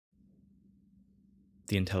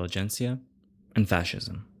the Intelligentsia and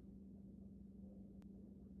Fascism.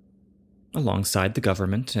 Alongside the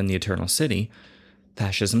government and the Eternal City,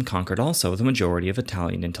 fascism conquered also the majority of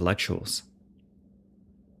Italian intellectuals.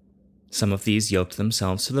 Some of these yoked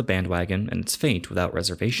themselves to the bandwagon and its fate without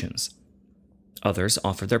reservations. Others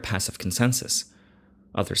offered their passive consensus.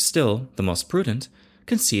 Others still, the most prudent,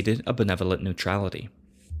 conceded a benevolent neutrality.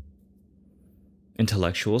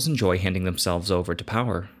 Intellectuals enjoy handing themselves over to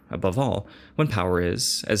power, above all, when power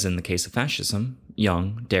is, as in the case of fascism,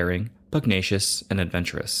 young, daring, pugnacious, and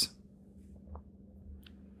adventurous.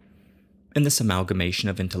 In this amalgamation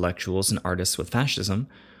of intellectuals and artists with fascism,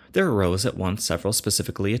 there arose at once several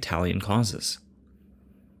specifically Italian causes.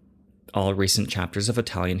 All recent chapters of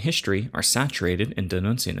Italian history are saturated in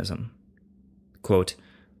D'Annunzianism. Quote,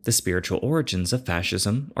 "The spiritual origins of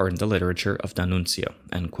fascism are in the literature of D'Annunzio,"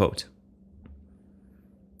 end quote.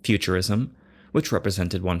 Futurism, which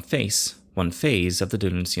represented one phase of the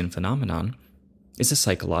D'Annunzian phenomenon, is a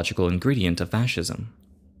psychological ingredient of fascism.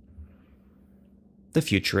 The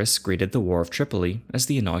Futurists greeted the War of Tripoli as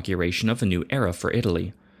the inauguration of a new era for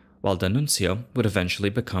Italy, while D'Annunzio would eventually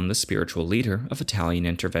become the spiritual leader of Italian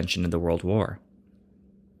intervention in the World War.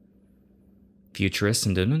 Futurists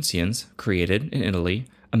and D'Annunzians created in Italy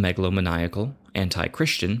a megalomaniacal,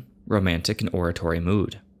 anti-Christian, romantic, and oratory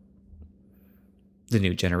mood. The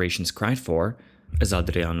new generations cried for, as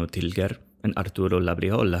Adriano Tilger and Arturo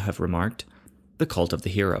Labriola have remarked, the cult of the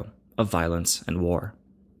hero, of violence and war.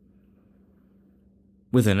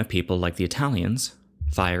 Within a people like the Italians,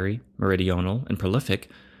 fiery, meridional, and prolific,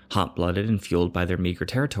 hot-blooded and fueled by their meager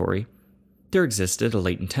territory, there existed a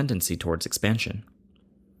latent tendency towards expansion.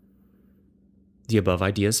 The above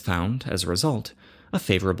ideas found, as a result, a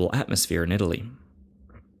favorable atmosphere in Italy.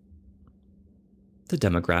 The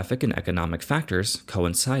demographic and economic factors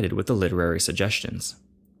coincided with the literary suggestions.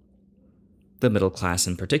 The middle class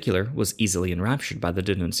in particular was easily enraptured by the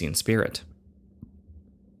D'Annunzian spirit.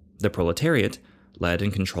 The proletariat, led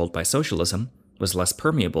and controlled by socialism, was less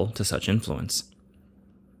permeable to such influence.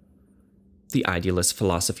 The idealist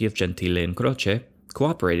philosophy of Gentile and Croce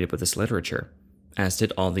cooperated with this literature, as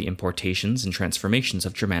did all the importations and transformations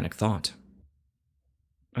of Germanic thought.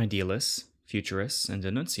 Idealists, Futurists, and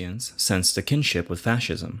D'Annunzians sensed a kinship with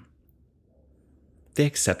fascism. They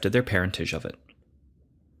accepted their parentage of it.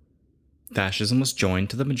 Fascism was joined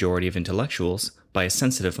to the majority of intellectuals by a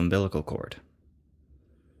sensitive umbilical cord.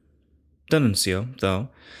 D'Annunzio, though,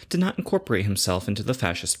 did not incorporate himself into the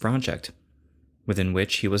fascist project, within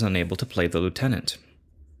which he was unable to play the lieutenant.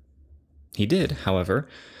 He did, however,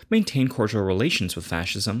 maintain cordial relations with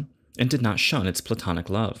fascism and did not shun its platonic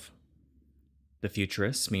love. The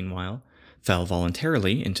Futurists, meanwhile, fell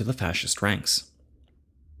voluntarily into the fascist ranks.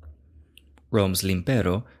 Rome's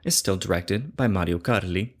L'Impero is still directed by Mario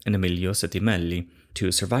Carli and Emilio Settimelli,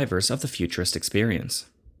 two survivors of the Futurist experience.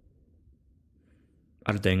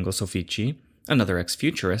 Ardengo Soffici, another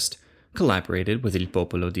ex-futurist, collaborated with Il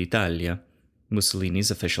Popolo d'Italia, Mussolini's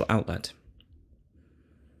official outlet.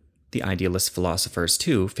 The idealist philosophers,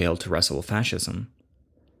 too, failed to wrestle with fascism.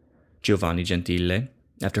 Giovanni Gentile,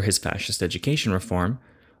 after his fascist education reform,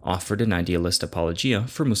 offered an idealist apologia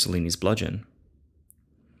for Mussolini's bludgeon.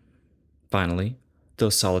 Finally,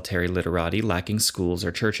 those solitary literati lacking schools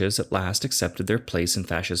or churches at last accepted their place in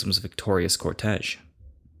fascism's victorious cortege.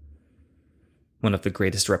 One of the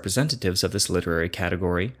greatest representatives of this literary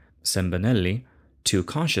category, Sembinelli, too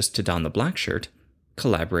cautious to don the black shirt,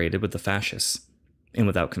 collaborated with the fascists, and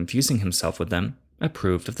without confusing himself with them,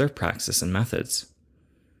 approved of their praxis and methods.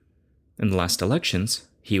 In the last elections,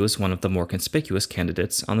 he was one of the more conspicuous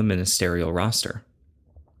candidates on the ministerial roster.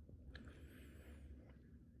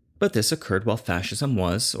 But this occurred while fascism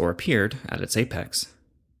was, or appeared, at its apex.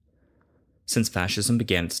 Since fascism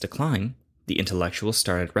began its decline, the intellectuals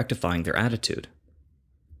started rectifying their attitude.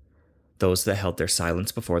 Those that held their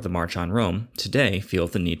silence before the March on Rome today feel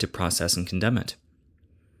the need to process and condemn it.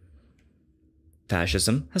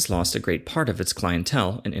 Fascism has lost a great part of its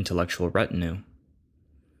clientele and intellectual retinue.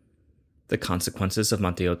 The consequences of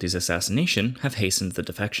Matteotti's assassination have hastened the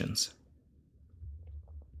defections.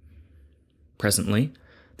 Presently,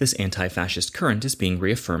 this anti-fascist current is being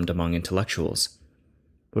reaffirmed among intellectuals.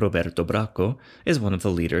 Roberto Bracco is one of the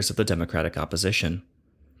leaders of the democratic opposition.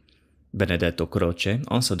 Benedetto Croce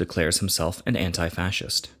also declares himself an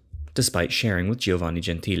anti-fascist, despite sharing with Giovanni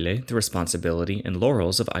Gentile the responsibility and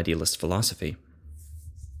laurels of idealist philosophy.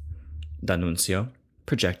 D'Annunzio,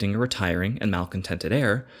 projecting a retiring and malcontented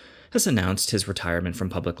heir, has announced his retirement from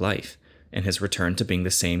public life and his return to being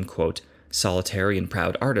the same, quote, solitary and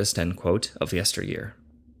proud artist, end quote, of yesteryear.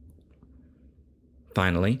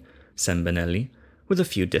 Finally, Sembinelli, with a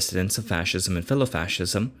few dissidents of fascism and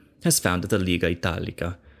philofascism, has founded the Liga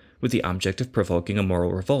Italica, with the object of provoking a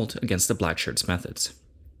moral revolt against the black shirts' methods.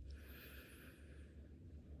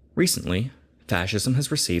 Recently, fascism has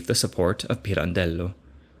received the support of Pirandello,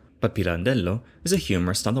 but Pirandello is a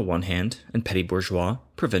humorist on the one hand and petty bourgeois,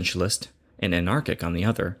 provincialist, and anarchic on the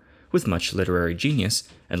other, with much literary genius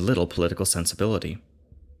and little political sensibility.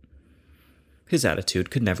 His attitude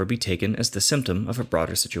could never be taken as the symptom of a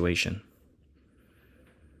broader situation.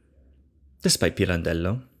 Despite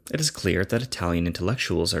Pirandello, it is clear that Italian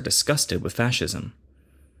intellectuals are disgusted with fascism.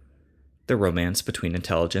 The romance between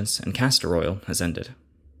intelligence and castor oil has ended.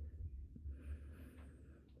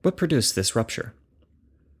 What produced this rupture?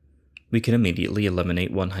 We can immediately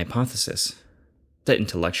eliminate one hypothesis, that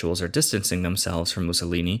intellectuals are distancing themselves from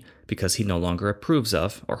Mussolini because he no longer approves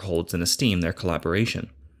of or holds in esteem their collaboration.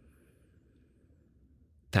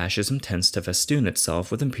 Fascism tends to festoon itself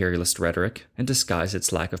with imperialist rhetoric and disguise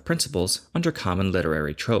its lack of principles under common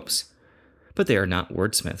literary tropes, but they are not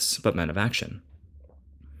wordsmiths, but men of action.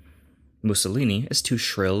 Mussolini is too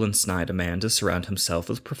shrill and snide a man to surround himself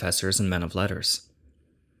with professors and men of letters.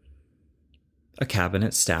 A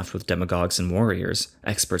cabinet staffed with demagogues and warriors,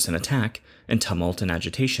 experts in attack, and tumult and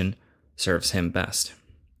agitation, serves him best.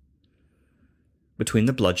 Between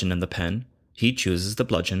the bludgeon and the pen, he chooses the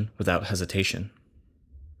bludgeon without hesitation.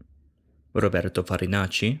 Roberto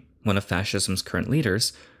Farinacci, one of fascism's current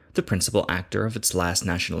leaders, the principal actor of its last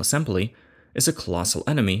National Assembly, is a colossal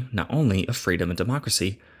enemy not only of freedom and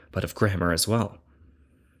democracy, but of grammar as well.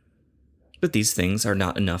 But these things are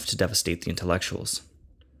not enough to devastate the intellectuals.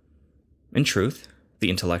 In truth, the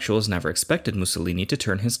intellectuals never expected Mussolini to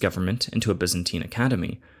turn his government into a Byzantine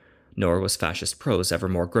academy, nor was fascist prose ever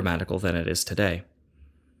more grammatical than it is today.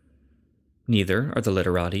 Neither are the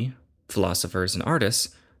literati, philosophers, and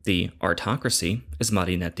artists, the artocracy, as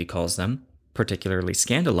Mariátegui calls them, particularly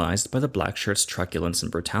scandalized by the black shirts' truculence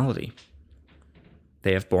and brutality.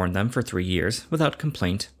 They have borne them for 3 years without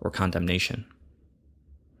complaint or condemnation.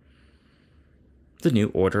 The new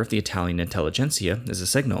order of the Italian intelligentsia is a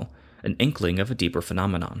signal, an inkling of a deeper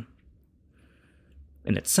phenomenon.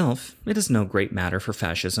 In itself, it is no great matter for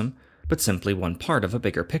fascism, but simply one part of a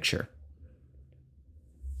bigger picture.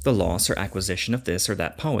 The loss or acquisition of this or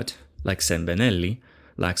that poet, like Sembinelli,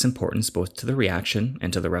 lacks importance both to the reaction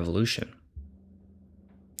and to the revolution.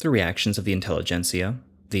 The reactions of the intelligentsia,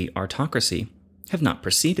 the artocracy, have not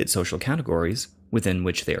preceded social categories within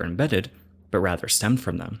which they are embedded, but rather stemmed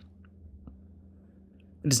from them.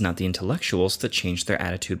 It is not the intellectuals that changed their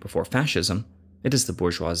attitude before fascism, it is the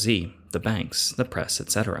bourgeoisie, the banks, the press,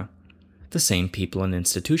 etc. The same people and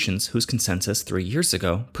institutions whose consensus 3 years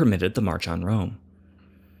ago permitted the March on Rome.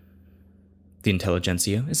 The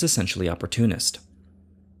intelligentsia is essentially opportunist.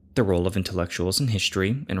 The role of intellectuals in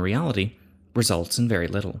history and reality results in very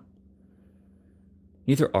little.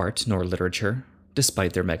 Neither art nor literature,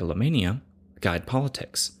 despite their megalomania, guide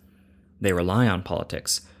politics. They rely on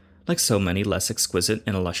politics, like so many less exquisite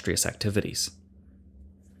and illustrious activities.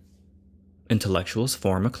 Intellectuals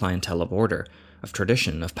form a clientele of order, of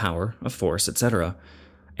tradition, of power, of force, etc.,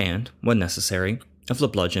 and, when necessary, of the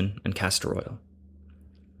bludgeon and castor oil.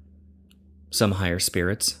 Some higher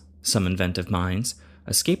spirits, some inventive minds,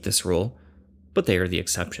 escape this rule, but they are the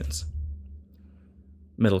exceptions.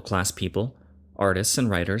 Middle-class people, artists and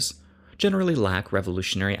writers, generally lack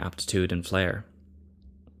revolutionary aptitude and flair.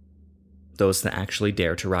 Those that actually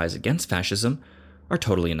dare to rise against fascism are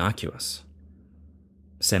totally innocuous.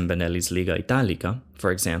 Sembinelli's Liga Italica,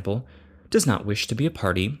 for example, does not wish to be a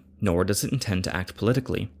party, nor does it intend to act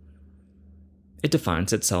politically. It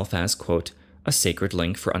defines itself as, quote, a sacred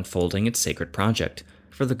link for unfolding its sacred project,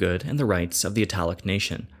 for the good and the rights of the Italic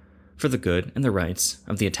nation, for the good and the rights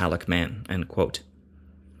of the Italic man, end quote.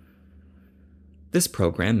 This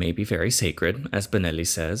program may be very sacred, as Benelli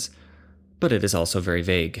says, but it is also very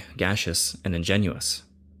vague, gaseous, and ingenuous.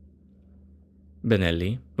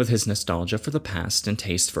 Benelli, with his nostalgia for the past and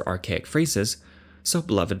taste for archaic phrases, so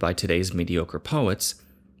beloved by today's mediocre poets,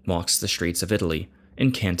 walks the streets of Italy,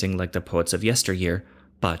 incanting like the poets of yesteryear,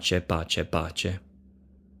 pace, pace, pace.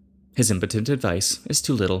 His impotent advice is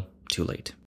too little, too late.